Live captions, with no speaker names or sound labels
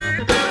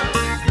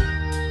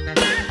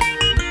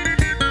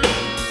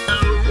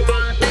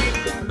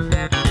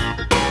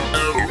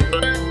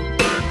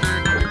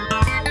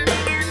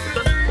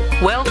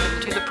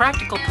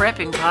Practical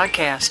Prepping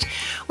Podcast.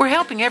 We're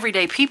helping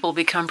everyday people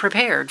become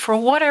prepared for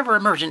whatever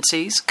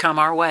emergencies come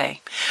our way.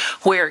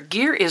 Where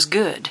gear is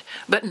good,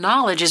 but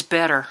knowledge is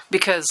better,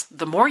 because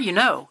the more you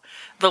know,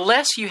 the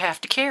less you have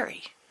to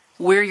carry.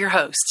 We're your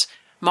hosts,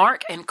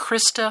 Mark and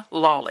Krista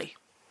Lawley.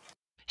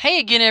 Hey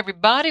again,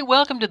 everybody.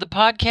 Welcome to the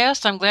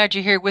podcast. I'm glad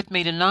you're here with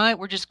me tonight.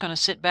 We're just going to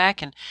sit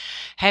back and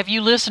have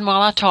you listen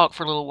while I talk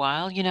for a little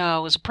while. You know, I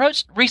was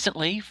approached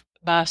recently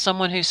by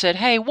someone who said,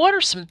 hey, what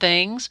are some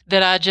things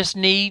that I just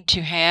need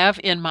to have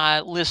in my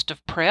list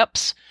of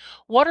preps?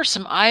 What are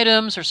some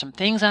items or some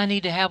things I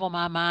need to have on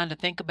my mind to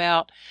think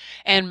about?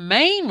 And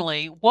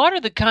mainly, what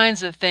are the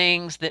kinds of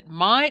things that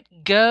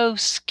might go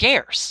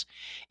scarce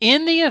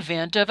in the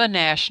event of a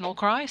national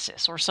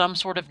crisis or some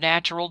sort of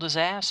natural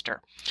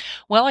disaster?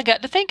 Well, I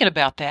got to thinking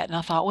about that, and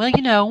I thought, well,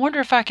 I wonder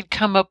if I could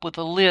come up with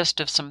a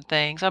list of some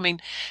things.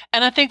 And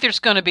I think there's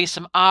going to be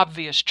some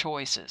obvious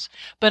choices.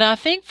 But I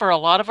think for a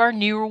lot of our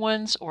newer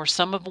ones, or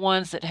some of the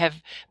ones that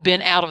have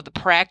been out of the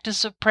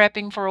practice of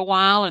prepping for a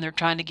while and they're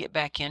trying to get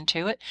back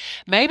into it,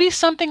 maybe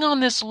something on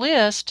this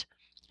list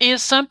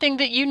is something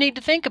that you need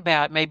to think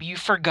about. Maybe you've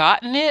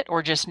forgotten it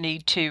or just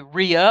need to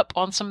re-up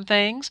on some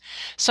things.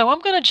 So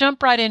I'm going to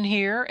jump right in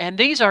here, and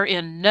these are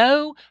in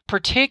no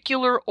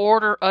particular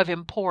order of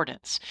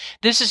importance.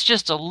 This is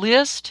just a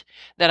list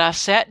that I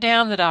sat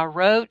down, that I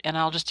wrote, and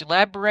I'll just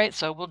elaborate.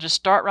 So we'll just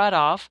start right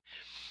off.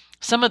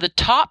 Some of the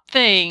top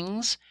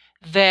things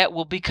that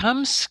will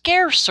become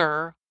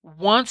scarcer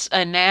once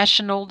a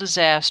national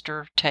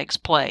disaster takes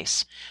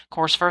place. Of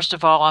course, first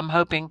of all, I'm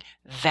hoping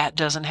that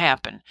doesn't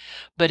happen.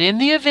 But in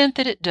the event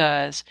that it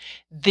does,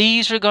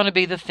 these are going to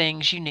be the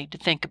things you need to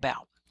think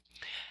about.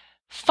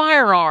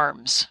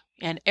 Firearms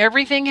and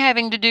everything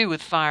having to do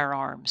with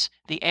firearms.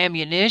 The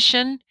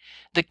ammunition,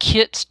 the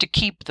kits to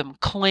keep them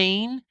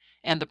clean,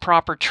 and the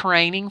proper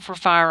training for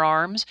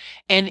firearms.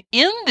 And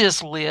in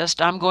this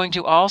list, I'm going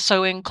to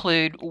also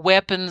include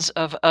weapons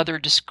of other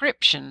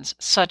descriptions,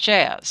 such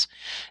as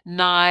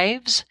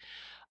knives,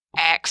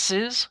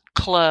 axes,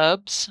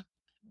 clubs,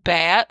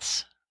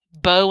 bats,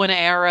 bow and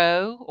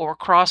arrow, or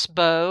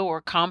crossbow or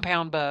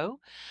compound bow,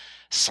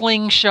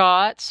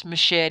 slingshots,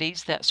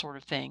 machetes, that sort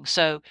of thing.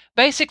 So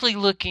basically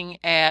looking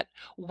at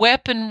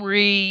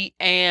weaponry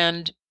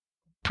and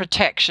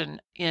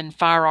protection in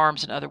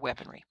firearms and other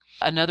weaponry.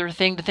 Another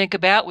thing to think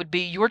about would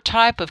be your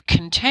type of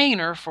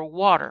container for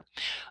water.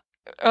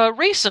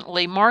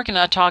 Recently, Mark and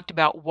I talked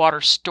about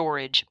water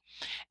storage,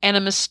 and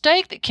a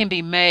mistake that can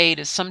be made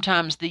is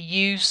sometimes the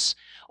use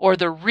or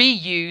the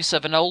reuse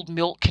of an old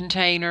milk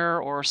container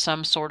or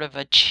some sort of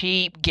a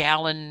cheap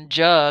gallon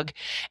jug,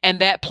 and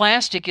that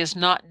plastic is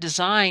not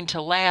designed to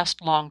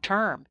last long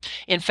term.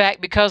 In fact,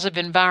 because of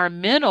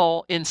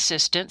environmental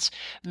insistence,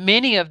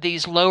 many of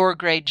these lower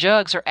grade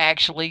jugs are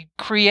actually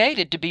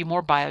created to be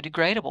more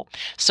biodegradable.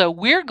 So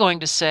we're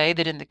going to say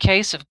that in the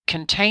case of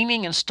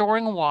containing and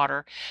storing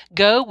water,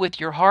 go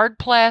with your hard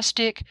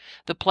plastic,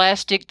 the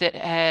plastic that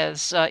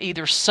has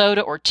either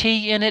soda or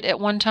tea in it at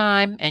one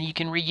time, and you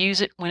can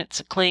reuse it when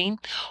it's clean,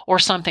 or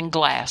something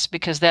glass,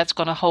 because that's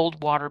going to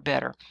hold water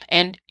better.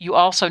 And you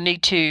also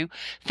need to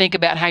think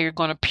about how you're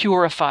going to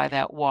purify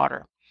that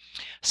water.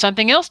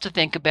 Something else to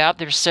think about,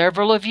 there's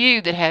several of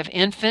you that have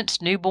infants,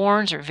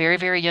 newborns, or very,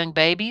 very young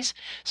babies.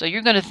 So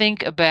you're going to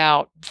think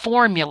about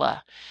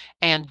formula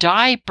and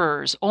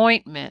diapers,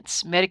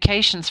 ointments,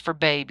 medications for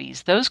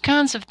babies. Those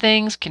kinds of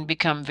things can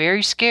become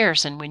very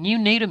scarce, and when you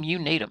need them, you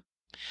need them.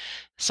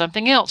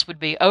 Something else would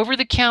be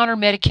over-the-counter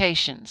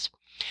medications.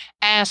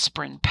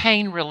 Aspirin,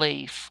 pain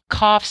relief,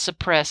 cough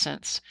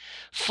suppressants,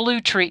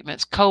 flu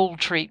treatments, cold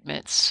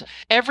treatments,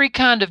 every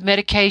kind of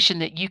medication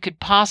that you could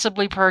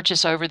possibly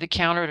purchase over the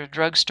counter at a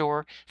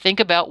drugstore. Think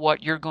about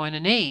what you're going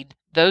to need.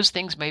 Those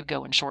things may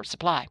go in short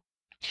supply.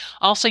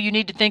 Also, you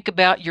need to think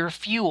about your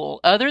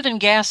fuel. Other than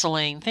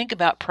gasoline, think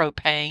about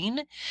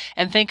propane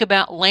and think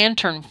about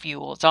lantern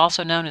fuel. It's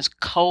also known as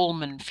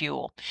Coleman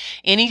fuel.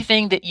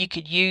 Anything that you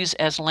could use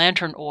as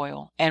lantern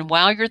oil. And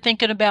while you're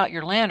thinking about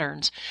your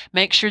lanterns,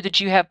 make sure that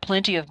you have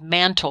plenty of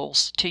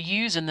mantles to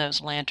use in those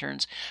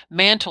lanterns.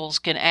 Mantles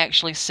can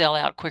actually sell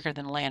out quicker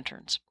than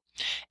lanterns.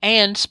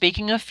 And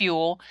speaking of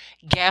fuel,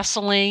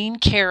 gasoline,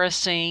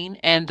 kerosene,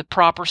 and the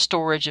proper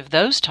storage of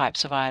those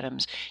types of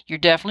items, you're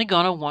definitely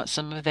going to want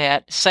some of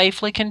that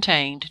safely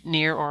contained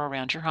near or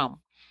around your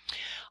home.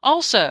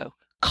 Also,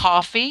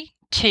 coffee,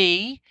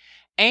 tea,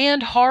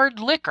 and hard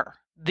liquor.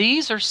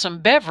 These are some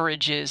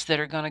beverages that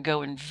are going to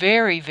go in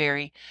very,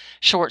 very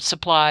short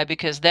supply,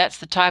 because that's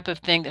the type of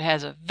thing that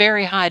has a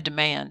very high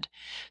demand.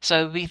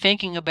 So be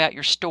thinking about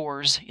your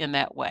stores in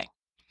that way.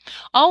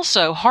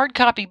 Also, hard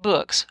copy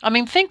books.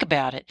 Think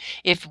about it.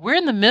 If we're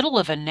in the middle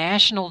of a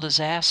national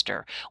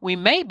disaster, we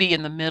may be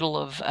in the middle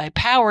of a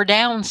power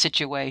down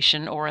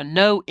situation or a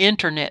no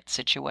internet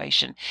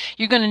situation.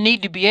 You're going to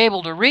need to be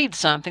able to read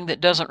something that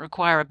doesn't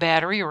require a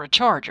battery or a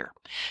charger.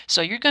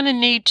 So you're going to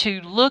need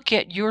to look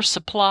at your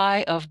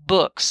supply of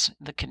books,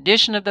 the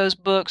condition of those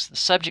books, the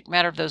subject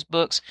matter of those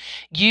books.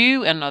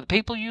 You and the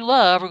people you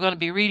love are going to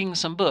be reading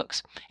some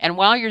books. And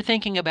while you're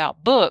thinking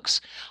about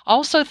books,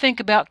 also think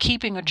about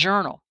keeping a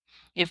journal.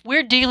 If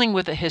we're dealing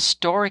with a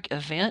historic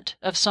event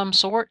of some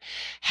sort,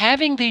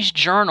 having these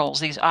journals,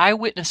 these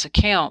eyewitness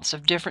accounts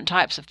of different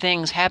types of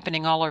things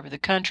happening all over the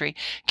country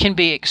can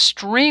be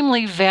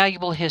extremely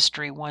valuable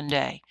history one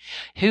day.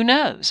 Who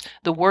knows?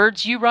 The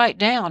words you write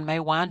down may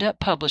wind up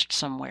published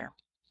somewhere.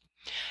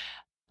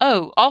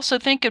 Oh, also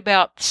think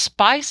about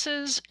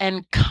spices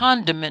and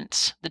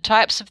condiments, the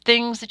types of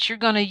things that you're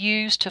going to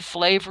use to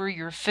flavor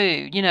your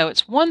food. You know,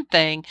 it's one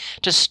thing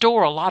to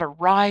store a lot of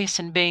rice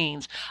and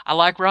beans. I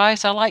like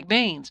rice, I like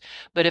beans.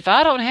 But if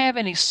I don't have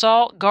any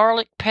salt,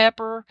 garlic,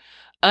 pepper,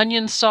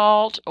 onion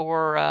salt,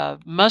 or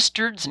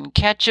mustards and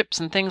ketchups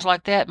and things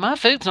like that, my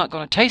food's not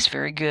going to taste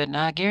very good, and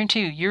I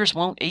guarantee you yours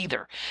won't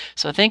either.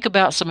 So think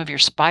about some of your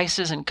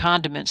spices and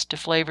condiments to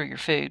flavor your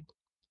food.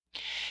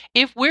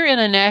 If we're in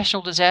a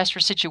national disaster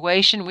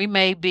situation, we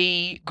may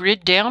be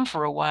grid down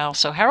for a while.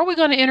 So how are we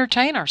going to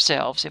entertain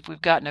ourselves if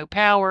we've got no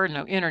power,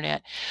 no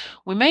internet?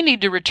 We may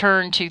need to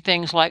return to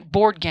things like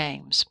board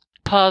games,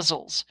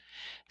 puzzles,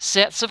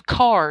 sets of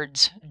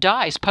cards,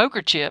 dice,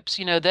 poker chips,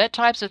 that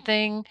types of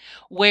thing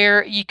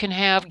where you can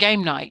have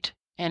game night.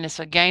 And it's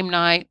a game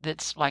night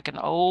that's like an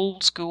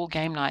old school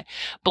game night.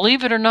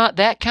 Believe it or not,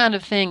 that kind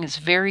of thing is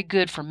very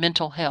good for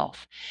mental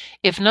health.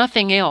 If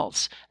nothing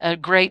else, a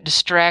great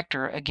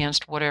distractor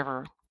against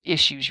whatever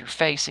issues you're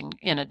facing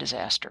in a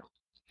disaster.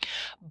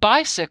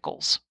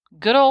 Bicycles.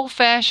 Good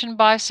old-fashioned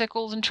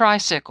bicycles and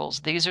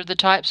tricycles. These are the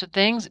types of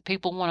things that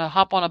people want to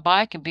hop on a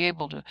bike and be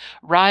able to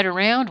ride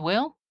around.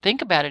 Well,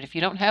 think about it. If you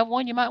don't have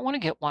one, you might want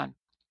to get one.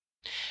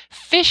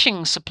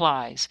 Fishing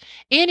supplies.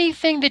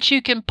 Anything that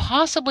you can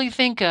possibly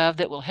think of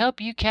that will help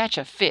you catch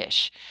a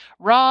fish.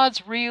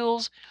 Rods,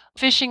 reels,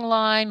 fishing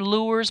line,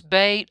 lures,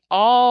 bait,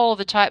 all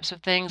the types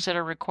of things that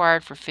are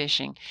required for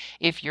fishing.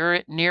 If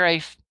you're near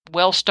a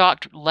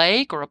well-stocked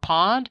lake or a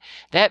pond,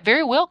 that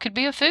very well could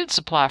be a food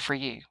supply for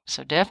you.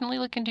 So definitely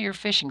look into your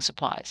fishing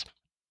supplies.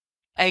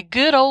 A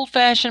good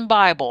old-fashioned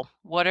Bible,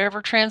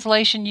 whatever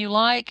translation you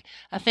like.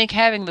 I think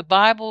having the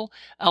Bible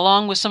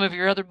along with some of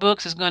your other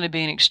books is going to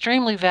be an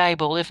extremely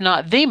valuable, if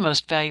not the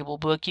most valuable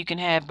book you can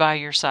have by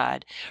your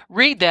side.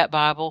 Read that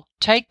Bible,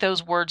 take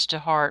those words to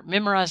heart,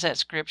 memorize that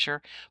scripture,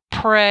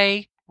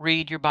 pray,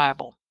 read your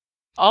Bible.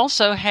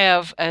 Also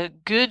have a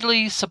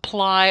goodly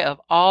supply of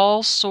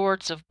all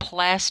sorts of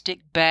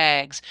plastic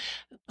bags,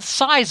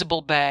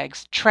 sizable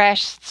bags,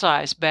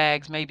 trash-sized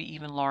bags, maybe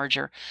even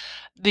larger,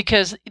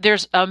 because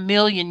there's a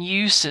million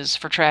uses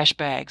for trash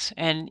bags.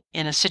 And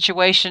in a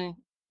situation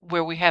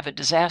where we have a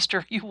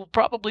disaster, you will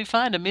probably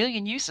find a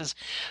million uses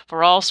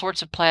for all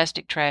sorts of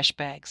plastic trash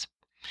bags.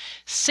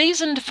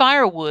 Seasoned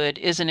firewood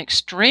is an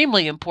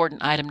extremely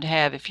important item to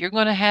have. If you're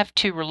going to have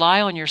to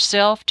rely on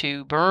yourself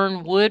to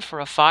burn wood for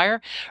a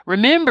fire,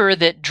 remember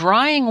that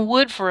drying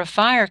wood for a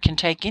fire can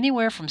take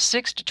anywhere from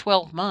 6 to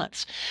 12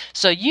 months.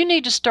 So you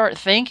need to start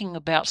thinking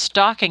about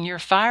stocking your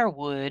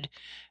firewood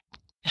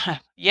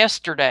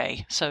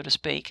yesterday, so to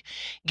speak.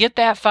 Get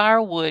that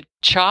firewood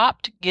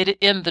chopped, get it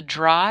in the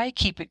dry,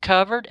 keep it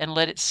covered, and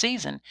let it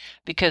season,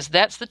 because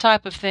that's the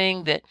type of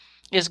thing that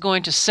is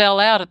going to sell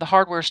out at the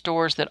hardware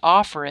stores that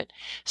offer it,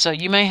 so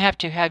you may have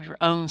to have your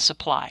own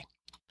supply.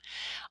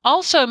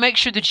 Also, make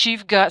sure that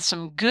you've got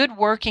some good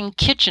working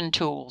kitchen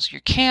tools,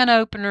 your can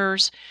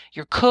openers,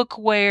 your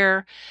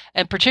cookware,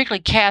 and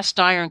particularly cast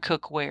iron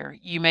cookware.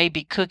 You may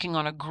be cooking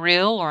on a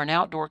grill or an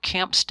outdoor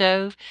camp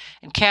stove,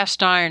 and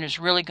cast iron is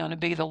really going to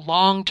be the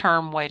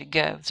long-term way to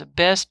go. It's the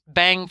best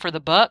bang for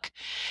the buck,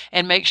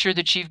 and make sure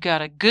that you've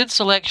got a good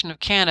selection of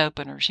can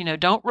openers.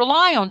 Don't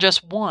rely on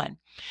just one.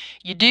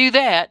 You do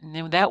that, and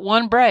then when that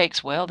one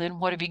breaks, well, then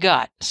what have you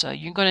got? So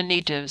you're going to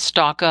need to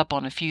stock up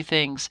on a few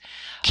things.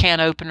 Can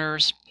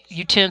openers,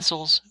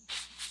 utensils,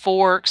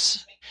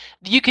 forks.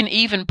 You can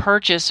even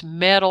purchase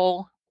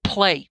metal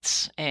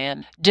plates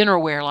and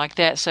dinnerware like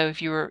that. So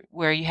if you were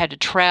where you had to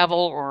travel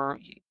or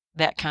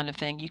that kind of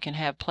thing, you can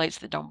have plates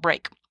that don't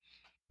break.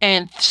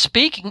 And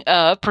speaking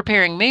of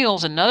preparing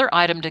meals, another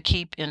item to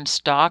keep in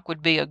stock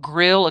would be a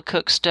grill, a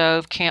cook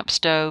stove, camp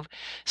stove,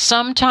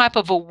 some type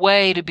of a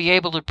way to be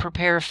able to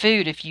prepare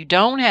food. If you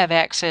don't have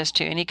access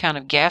to any kind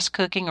of gas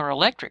cooking or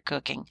electric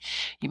cooking,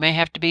 you may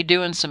have to be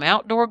doing some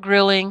outdoor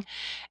grilling.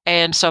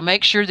 And so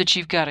make sure that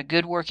you've got a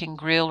good working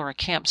grill or a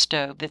camp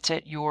stove that's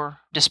at your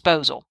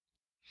disposal.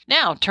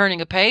 Now,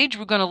 turning a page,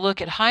 we're going to look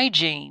at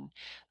hygiene.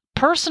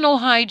 Personal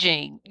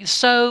hygiene,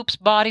 soaps,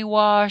 body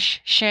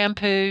wash,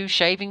 shampoo,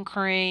 shaving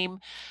cream,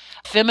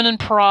 feminine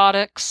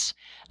products,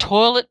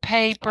 toilet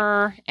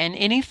paper, and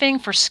anything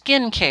for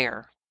skin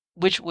care,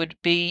 which would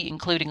be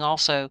including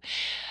also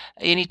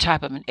any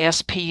type of an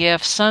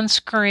SPF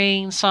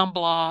sunscreen,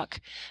 sunblock,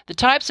 the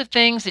types of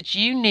things that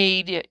you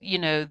need,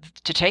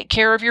 to take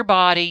care of your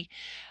body.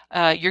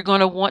 You're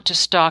going to want to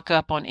stock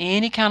up on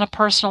any kind of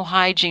personal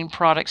hygiene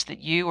products that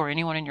you or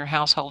anyone in your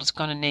household is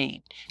going to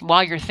need.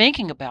 While you're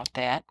thinking about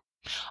that,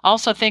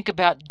 also think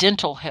about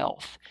dental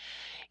health.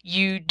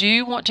 You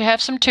do want to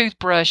have some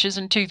toothbrushes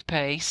and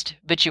toothpaste,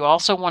 but you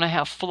also want to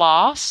have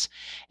floss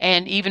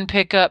and even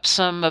pick up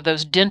some of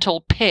those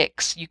dental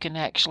picks. You can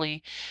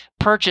actually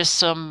purchase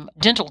some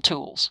dental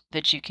tools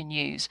that you can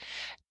use.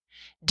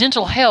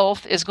 Dental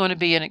health is going to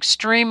be an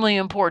extremely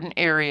important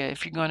area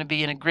if you're going to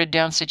be in a grid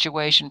down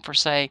situation for,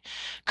 say,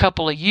 a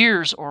couple of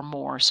years or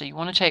more. So you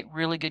want to take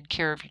really good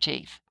care of your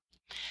teeth.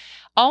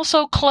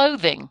 Also,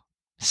 clothing,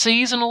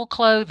 seasonal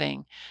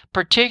clothing,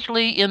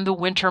 particularly in the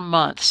winter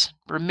months.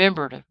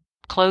 Remember to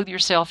clothe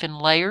yourself in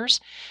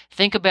layers.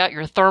 Think about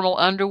your thermal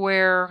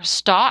underwear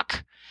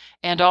stock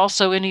and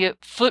also any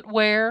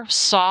footwear,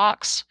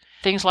 socks,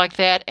 things like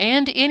that,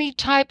 and any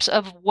types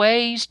of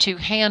ways to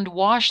hand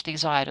wash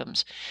these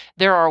items.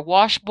 There are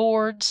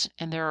washboards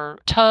and there are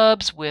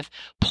tubs with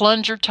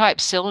plunger type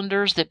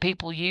cylinders that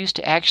people use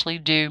to actually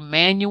do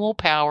manual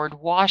powered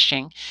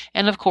washing,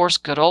 and of course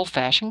good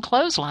old-fashioned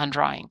clothesline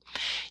drying.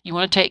 You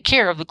want to take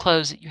care of the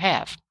clothes that you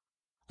have.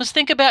 Let's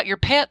think about your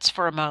pets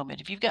for a moment.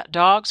 If you've got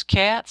dogs,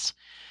 cats,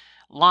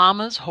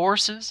 llamas,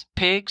 horses,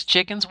 pigs,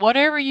 chickens,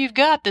 whatever you've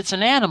got that's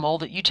an animal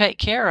that you take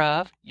care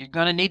of, you're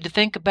going to need to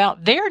think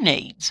about their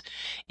needs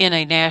in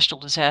a national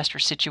disaster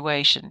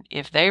situation.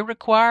 If they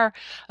require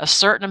a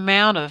certain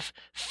amount of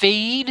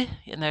feed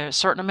and a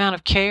certain amount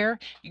of care,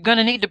 you're going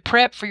to need to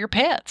prep for your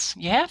pets.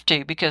 You have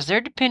to, because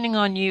they're depending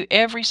on you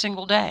every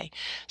single day.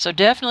 So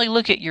definitely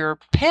look at your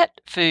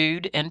pet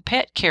food and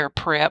pet care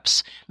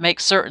preps. Make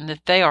certain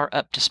that they are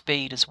up to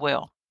speed as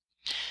well.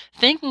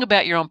 Thinking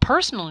about your own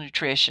personal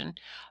nutrition,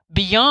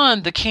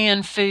 beyond the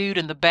canned food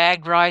and the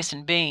bagged rice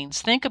and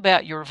beans, think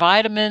about your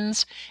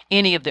vitamins,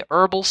 any of the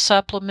herbal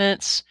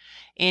supplements,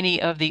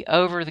 any of the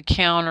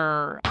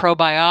over-the-counter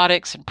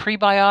probiotics and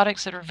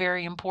prebiotics that are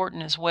very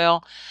important as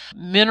well,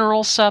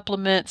 mineral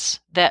supplements,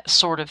 that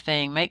sort of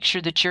thing. Make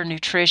sure that your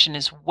nutrition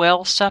is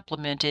well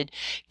supplemented.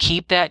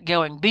 Keep that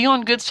going. Be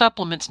on good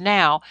supplements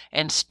now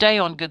and stay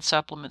on good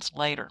supplements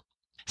later.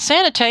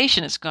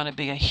 Sanitation is going to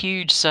be a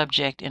huge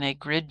subject in a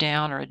grid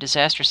down or a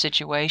disaster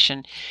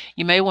situation.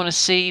 You may want to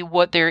see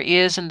what there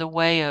is in the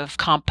way of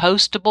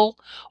compostable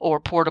or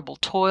portable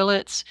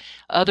toilets,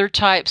 other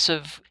types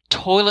of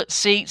toilet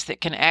seats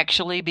that can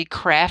actually be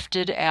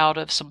crafted out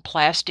of some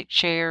plastic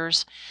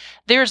chairs.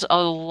 There's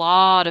a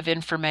lot of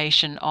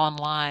information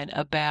online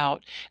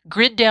about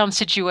grid down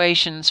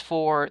situations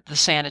for the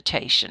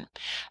sanitation.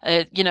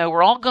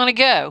 We're all going to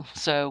go,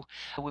 so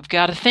we've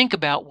got to think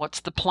about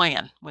what's the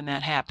plan when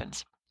that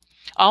happens.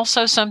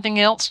 Also, something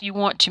else you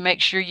want to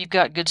make sure you've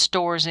got good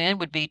stores in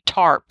would be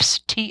tarps,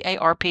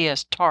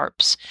 T-A-R-P-S,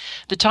 tarps.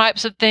 The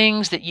types of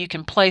things that you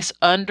can place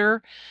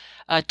under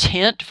a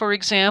tent, for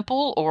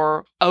example,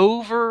 or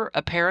over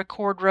a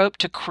paracord rope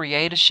to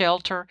create a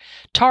shelter.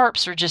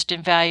 Tarps are just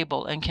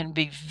invaluable and can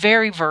be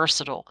very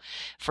versatile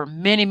for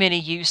many, many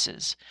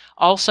uses.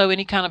 Also,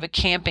 any kind of a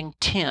camping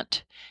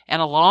tent.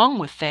 And along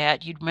with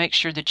that, you'd make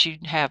sure that you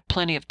have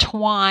plenty of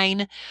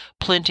twine,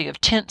 plenty of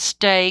tent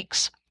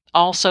stakes.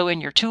 Also, in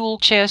your tool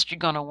chest, you're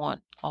going to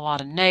want a lot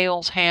of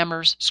nails,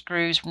 hammers,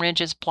 screws,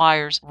 wrenches,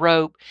 pliers,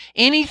 rope.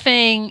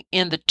 Anything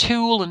in the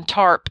tool and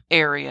tarp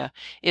area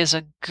is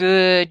a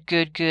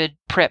good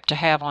prep to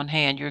have on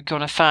hand. You're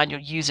going to find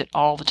you'll use it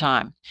all the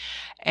time.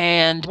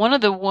 And one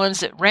of the ones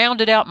that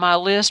rounded out my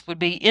list would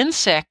be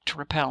insect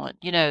repellent.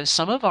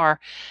 Some of our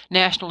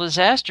national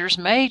disasters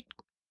may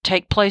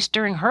take place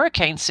during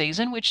hurricane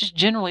season, which is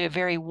generally a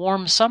very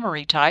warm,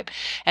 summery type.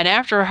 And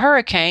after a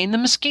hurricane, the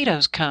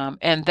mosquitoes come,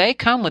 and they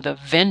come with a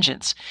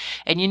vengeance.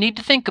 And you need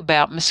to think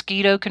about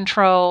mosquito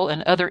control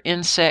and other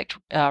insect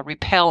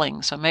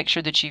repelling. So make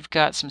sure that you've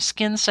got some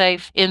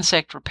skin-safe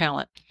insect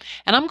repellent.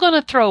 And I'm going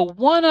to throw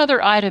one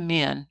other item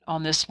in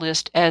on this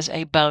list as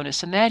a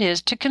bonus, and that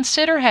is to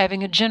consider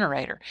having a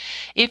generator.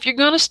 If you're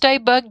going to stay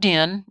bugged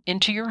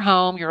into your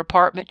home, your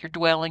apartment, your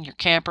dwelling, your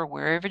camper,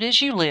 wherever it is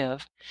you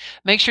live,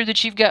 make sure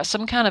that you've got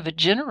some kind of a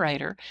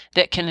generator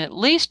that can at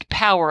least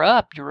power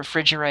up your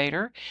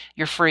refrigerator,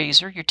 your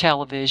freezer, your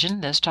television,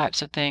 those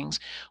types of things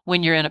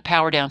when you're in a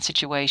power down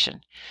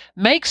situation.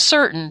 Make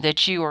certain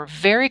that you are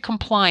very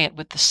compliant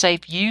with the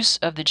safe use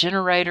of the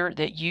generator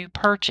that you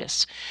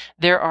purchase.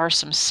 There are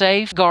some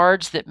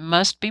safeguards that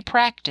must be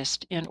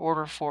practiced in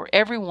order for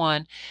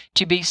everyone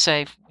to be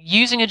safe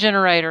using a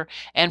generator,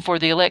 and for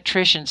the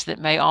electricians that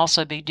may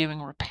also be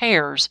doing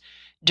repairs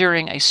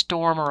during a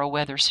storm or a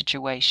weather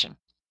situation.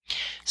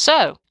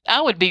 So I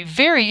would be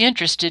very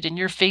interested in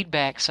your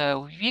feedback.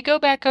 So if you go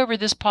back over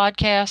this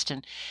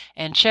podcast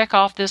and check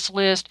off this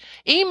list,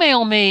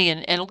 email me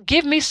and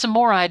give me some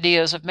more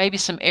ideas of maybe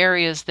some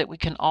areas that we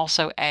can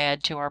also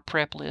add to our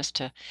prep list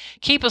to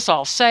keep us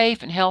all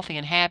safe and healthy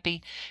and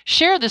happy.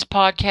 Share this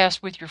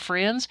podcast with your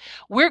friends.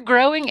 We're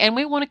growing and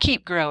we want to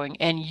keep growing.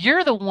 And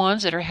you're the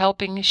ones that are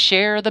helping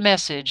share the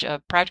message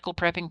of Practical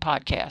Prepping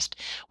Podcast.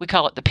 We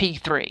call it the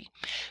P3.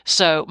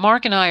 So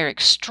Mark and I are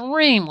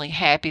extremely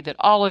happy that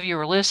all of you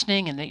are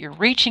listening and that you're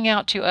reaching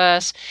out to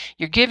us.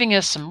 You're giving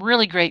us some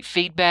really great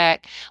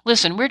feedback.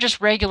 Listen, we're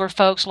just regular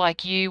folks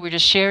like you. We're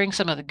just sharing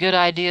some of the good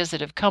ideas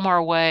that have come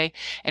our way,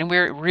 and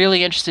we're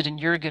really interested in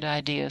your good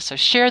ideas. So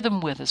share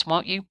them with us,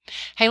 won't you?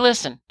 Hey,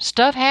 listen,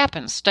 stuff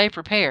happens. Stay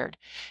prepared.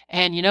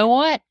 And you know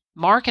what?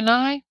 Mark and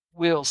I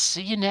will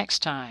see you next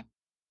time.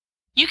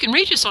 You can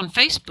reach us on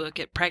Facebook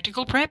at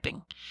Practical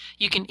Prepping.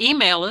 You can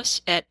email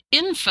us at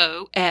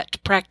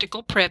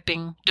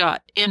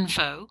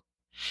info@practicalprepping.info.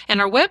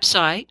 And our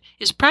website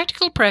is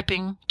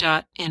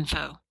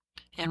practicalprepping.info.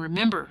 And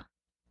remember,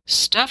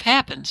 stuff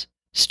happens.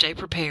 Stay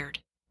prepared.